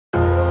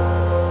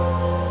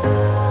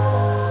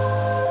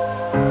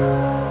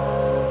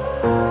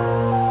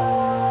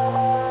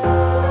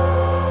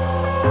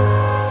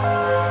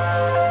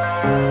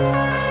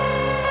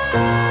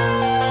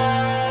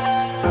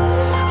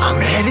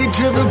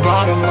the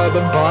bottom of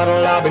the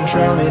bottle, I've been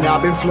drowning,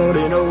 I've been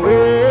floating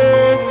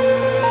away.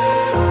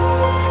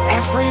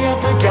 Every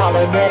other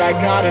dollar that I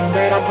got in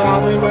bed, I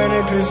probably went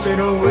and pissed it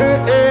away.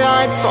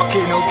 I ain't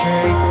fucking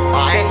okay,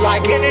 I ain't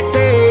liking it,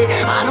 babe.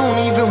 I don't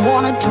even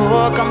wanna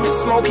talk, I'm just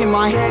smoking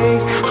my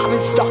haze. I've been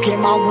stuck in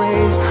my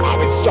ways, I've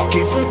been stuck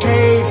here for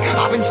days.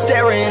 I've been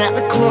staring at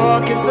the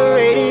clock as the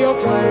radio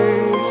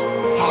plays.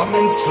 I'm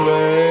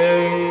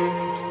enslaved.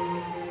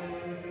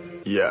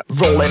 Yeah,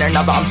 rolling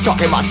another, I'm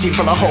stuck in my seat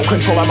for the whole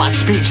control of my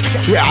speech.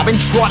 Yeah, I've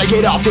been trying to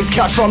get off this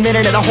couch for a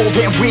minute and a whole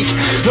damn week.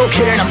 No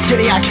kidding, I'm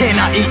skinny, I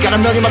cannot eat. Got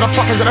a million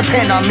motherfuckers that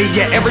depend on me.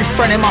 Yeah, every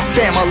friend in my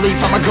family,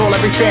 from a girl,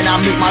 every fan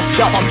I meet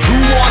myself. I'm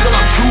too on till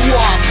I'm too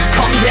off.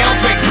 Come down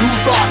to make new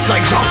thoughts,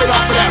 like jumping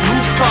off of that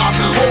rooftop.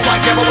 Whole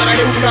life ever when I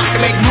knew not to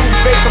make moves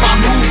based on my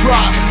mood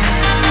drops.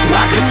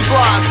 Like who's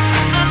lost?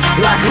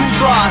 Like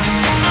who's lost?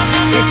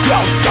 It's yo,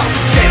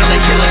 steadily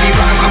killing me,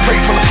 running my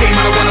brain full of shame.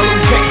 I don't wanna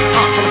lose it.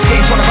 Full of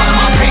stage, trying to run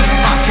my pain.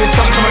 I see the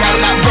sun coming out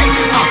of that rain.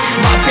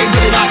 Minds ain't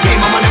really not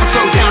tame. I'ma never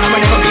slow down, I'ma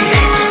never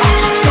behave.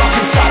 Stuck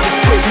inside this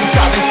prison,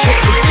 inside this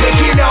cage, it's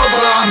taking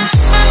over.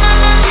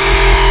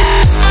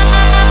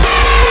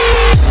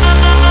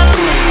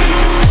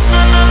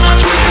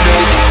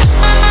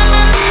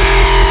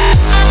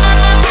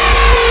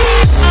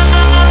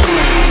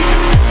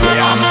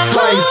 Yeah, I'm a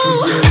slave for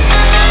you.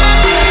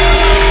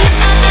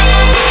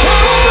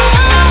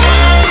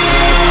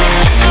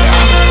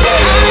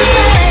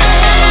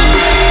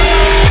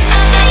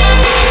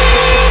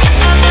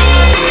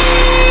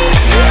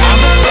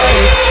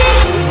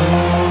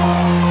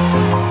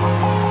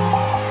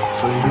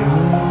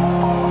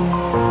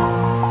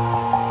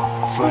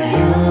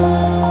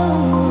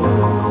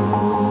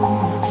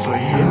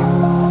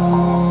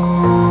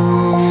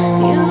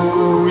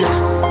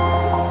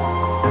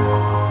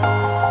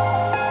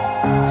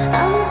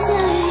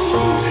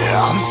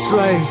 I'm a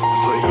slave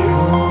for you.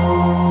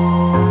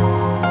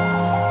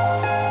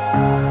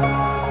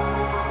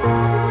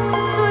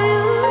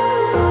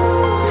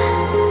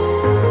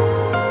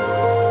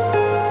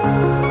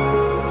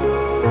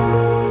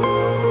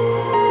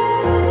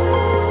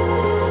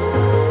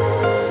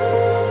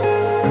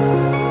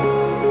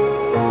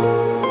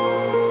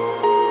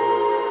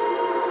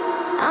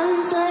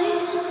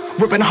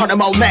 Ripping harder,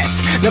 more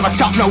less. Never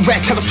stop, no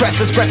rest. Till the stress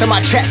is breath in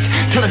my chest.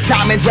 Till it's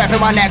diamonds wrapping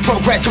my neck.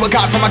 Progress to a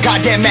god from a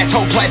goddamn mess.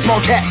 Hopeless, more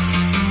tests,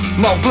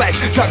 more blessed.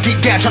 Dug deep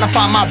down, trying to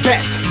find my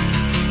best.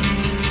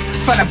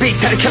 Find a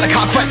beast, had to kill a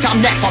conquest. I'm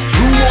next. I'm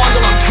too on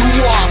till I'm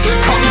too off.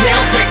 Come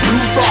down to make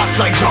new thoughts,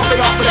 like jumping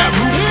off of that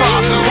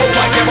rooftop. Whole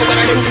life ever when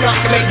I knew not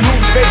to make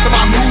moves based on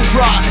my mood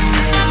drops.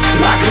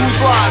 Like who's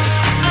lost?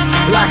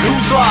 Like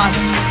who's lost?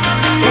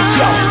 It's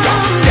yo,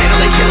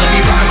 steadily killing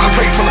me, running my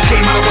brain full of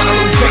shame. I don't wanna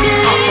lose it.